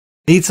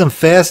Need some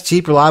fast,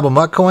 cheap, reliable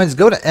MUT coins?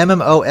 Go to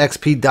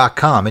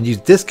MMOXP.com and use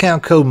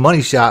discount code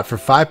MONEYSHOT for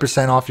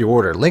 5% off your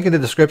order. Link in the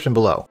description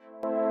below.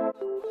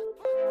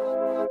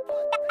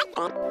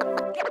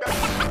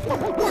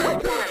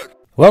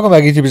 Welcome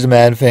back, YouTubers and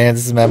Madden fans.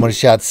 This is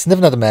MADDENMONEYSHOT,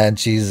 sniffing out the Madden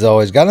cheese as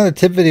always. Got another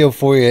tip video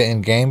for you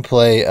in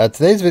gameplay.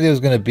 Today's video is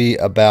going to be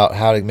about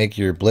how to make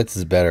your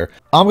blitzes better.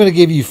 I'm going to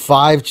give you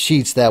 5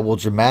 cheats that will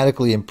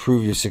dramatically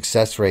improve your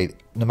success rate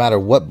no matter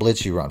what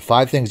blitz you run.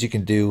 5 things you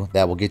can do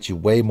that will get you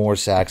way more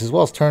sacks, as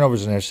well as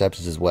turnovers and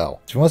interceptions as well.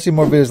 If you want to see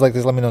more videos like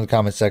this, let me know in the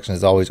comment section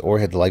as always, or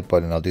hit the like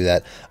button and I'll do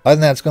that. Other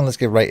than that, let's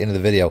get right into the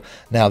video.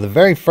 Now, the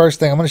very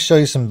first thing, I'm going to show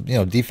you some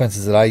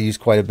defenses that I use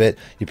quite a bit.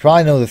 You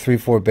probably know the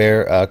 3-4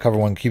 bear cover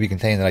 1 QB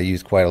contain that I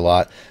use quite a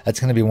lot. That's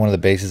going to be one of the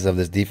bases of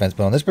this defense.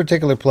 But on this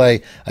particular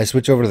play, I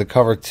switch over to the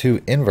cover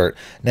 2 invert.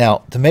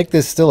 Now, to make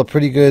this still a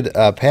pretty good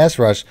pass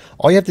rush,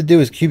 all you have to do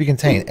is QB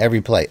contain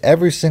every play.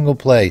 Every single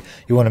play,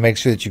 you want to make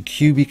sure that you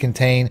QB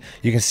contain.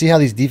 You can see how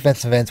these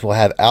defensive ends will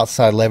have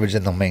outside leverage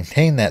and they'll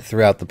maintain that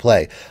throughout the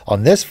play.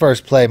 On this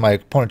first play, my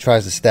opponent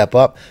tries to step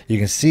up. You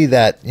can see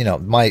that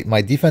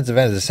my defensive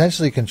end is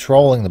essentially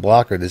controlling the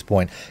blocker at this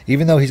point.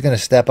 Even though he's going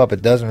to step up,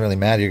 it doesn't really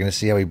matter. You're going to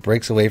see how he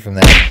breaks away from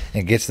that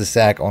and gets the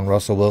sack on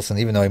Russell Wilson,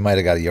 even though he might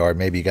have got a yard.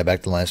 Maybe he got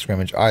back to the line of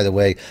scrimmage. Either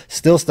way,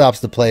 still stops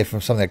the play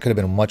from something that could have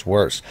been much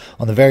worse.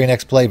 On the very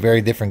next play,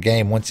 very different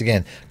game. Once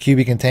again,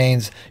 QB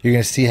contains. You're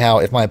going to see how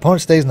if my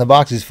opponent stays in the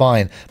box, he's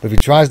fine. But if he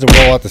tries to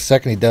roll out the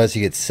second he does,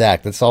 he gets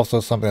sacked. That's also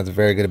something that's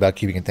very good about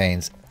QB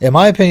contains. In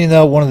my opinion,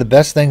 though, one of the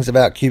best things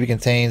about QB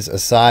contains,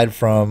 aside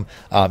from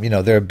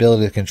their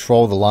ability to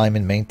control the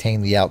lineman,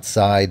 maintain the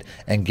outside,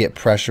 and get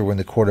pressure when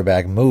the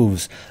quarterback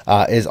moves,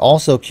 is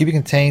also QB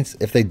contains.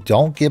 If they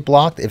don't get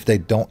blocked, if they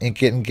don't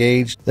get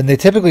engaged, then they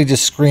typically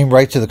just scream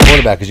right to the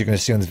quarterback, as you're going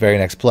to see on this very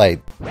next play.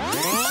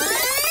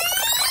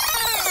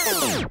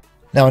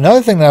 Now,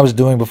 another thing that I was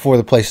doing before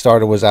the play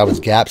started was I was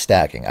gap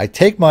stacking. I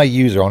take my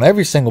user on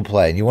every single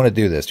play, and you want to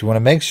do this. You want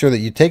to make sure that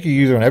you take your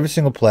user on every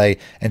single play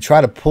and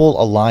try to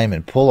pull a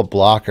lineman, pull a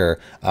blocker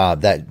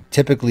that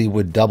typically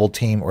would double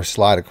team or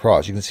slide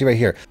across. You can see right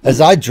here,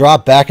 as I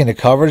drop back into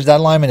coverage,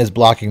 that lineman is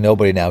blocking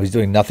nobody now. He's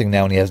doing nothing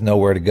now and he has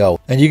nowhere to go.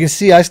 And you can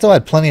see I still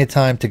had plenty of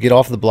time to get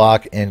off the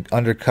block and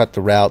undercut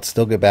the route,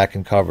 still get back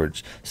in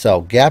coverage.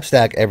 So gap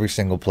stack every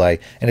single play.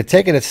 And to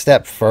take it a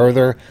step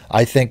further,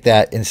 I think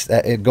that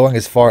going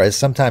as far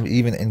as sometimes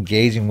even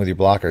engaging with your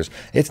blockers,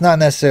 it's not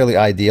necessarily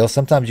ideal.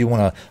 Sometimes you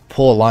want to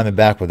pull a lineman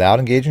back without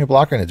engaging your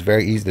blocker, and it's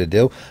very easy to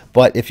do.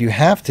 But if you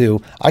have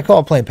to, I call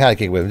it playing patty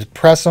cake with him. Just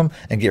press him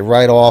and get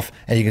right off,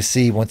 and you can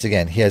see once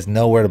again he has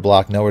nowhere to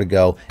block, nowhere to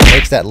go. It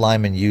makes that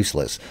lineman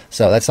useless.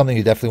 So that's something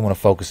you definitely want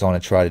to focus on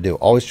and try to do.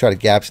 Always try to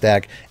gap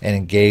stack and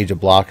engage a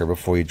blocker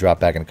before you drop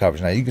back into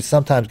coverage. Now, you can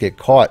sometimes get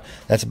caught.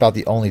 That's about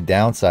the only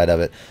downside of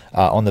it.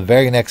 On the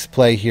very next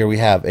play here, we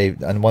have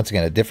once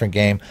again a different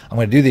game. I'm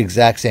going to do the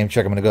exact same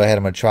trick. I'm going to go ahead.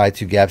 I'm going to try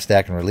to gap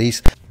stack and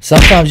release.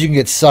 Sometimes you can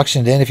get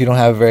suctioned in if you don't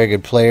have a very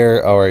good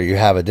player or you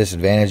have a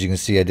disadvantage. You can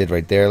see I did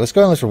right there. Let's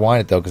go and let's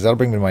rewind it though, because that'll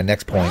bring me to my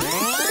next point.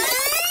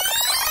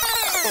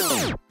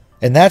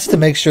 And that's to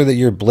make sure that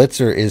your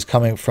blitzer is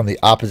coming from the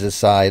opposite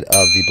side of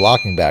the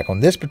blocking back. On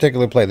this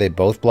particular play, they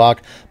both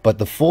block, but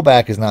the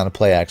fullback is not in a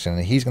play action,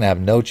 and he's going to have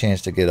no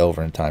chance to get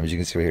over in time. As you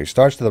can see right here, he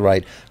starts to the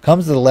right,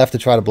 comes to the left to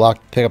try to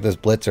pick up this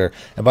blitzer,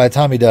 and by the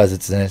time he does,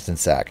 it's an instant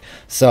sack.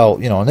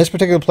 So, on this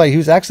particular play, he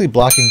was actually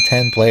blocking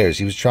 10 players.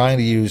 He was trying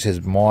to use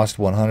his Moss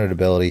 100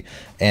 ability,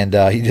 and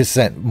he just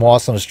sent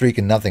Moss on a streak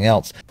and nothing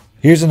else.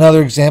 Here's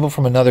another example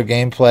from another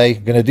gameplay.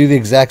 I'm going to do the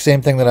exact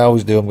same thing that I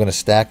always do. I'm going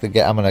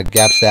to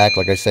gap stack.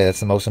 Like I say, that's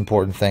the most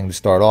important thing to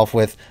start off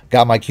with.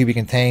 Got my QB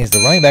contains. The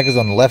running back is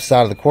on the left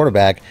side of the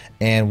quarterback,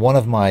 and one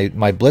of my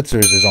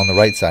blitzers is on the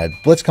right side.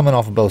 Blitz coming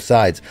off of both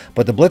sides,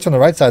 but the blitz on the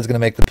right side is going to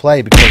make the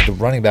play because the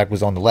running back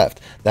was on the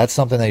left. That's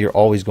something that you're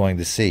always going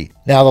to see.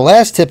 Now, the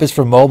last tip is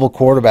for mobile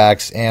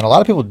quarterbacks, and a lot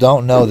of people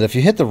don't know that if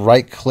you hit the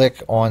right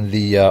click on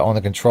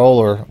the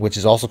controller, which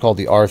is also called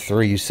the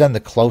R3, you send the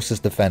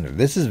closest defender.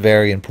 This is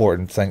very important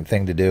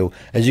thing to do.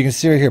 As you can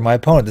see right here, my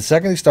opponent, the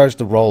second he starts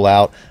to roll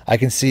out, I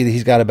can see that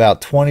he's got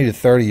about 20 to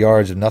 30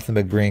 yards of nothing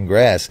but green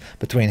grass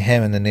between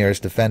him and the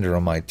nearest defender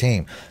on my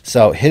team.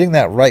 So hitting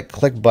that right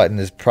click button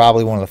is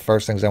probably one of the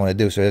first things I want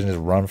to do, so he doesn't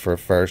just run for a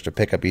first or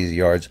pick up easy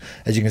yards.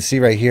 As you can see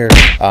right here,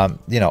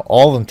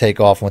 all of them take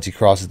off once he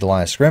crosses the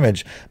line of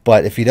scrimmage,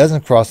 but if he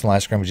doesn't cross the line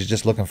of scrimmage, he's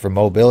just looking for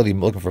mobility,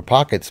 looking for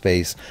pocket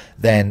space,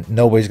 then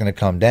nobody's going to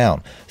come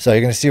down. So you're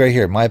going to see right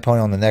here, my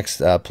opponent on the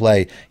next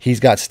play, he's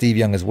got Steve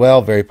Young as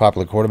well, very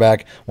popular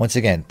quarterback. Once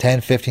again, 10,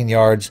 15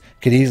 yards,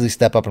 could easily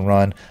step up and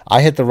run.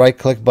 I hit the right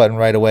click button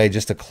right away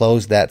just to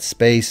close that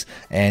space,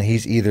 and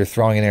he's either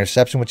throwing an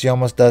interception, which he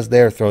almost does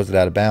there, throws it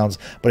out of bounds,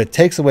 but it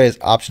takes away his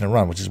option to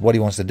run, which is what he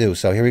wants to do.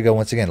 So here we go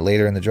once again,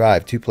 later in the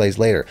drive, 2 plays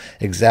later,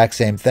 exact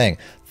same thing.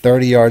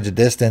 30 yards of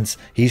distance.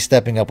 He's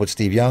stepping up with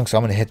Steve Young, so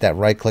I'm going to hit that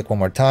right click one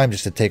more time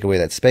just to take away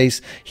that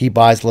space. He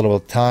buys a little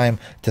time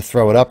to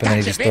throw it up, and then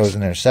he just throws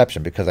an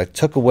interception because I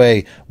took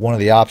away one of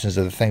the options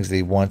of the things that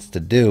he wants to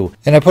do.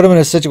 And I put him in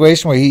a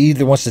situation where he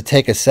either wants to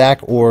take a sack,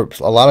 or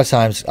a lot of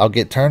times I'll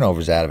get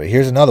turnovers out of it.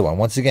 Here's another one.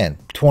 Once again,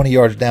 20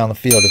 yards down the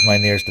field is my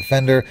nearest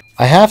defender.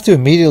 I have to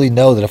immediately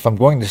know that if I'm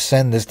going to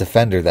send this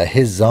defender, that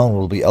his zone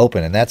will be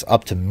open, and that's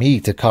up to me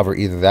to cover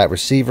either that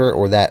receiver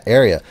or that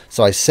area.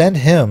 So I send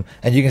him,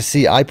 and you can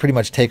see I pretty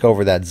much take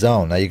over that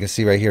zone. Now you can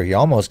see right here, he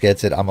almost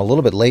gets it. I'm a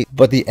little bit late,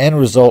 but the end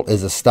result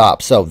is a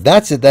stop. So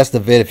that's it. That's the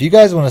vid. If you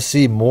guys want to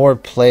see more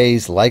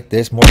plays like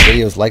this, more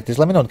videos like this,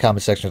 let me know in the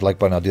comment section with the like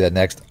button. I'll do that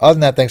next. Other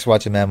than that, thanks for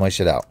watching.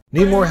 MADDENMONEYSHOT out.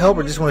 Need more help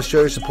or just want to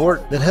show your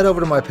support? Then head over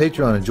to my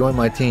Patreon and join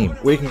my team,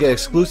 where you can get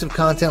exclusive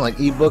content like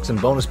ebooks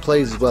and bonus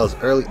plays, as well as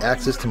early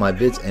access to my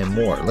vids and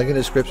more. Link in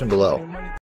the description below.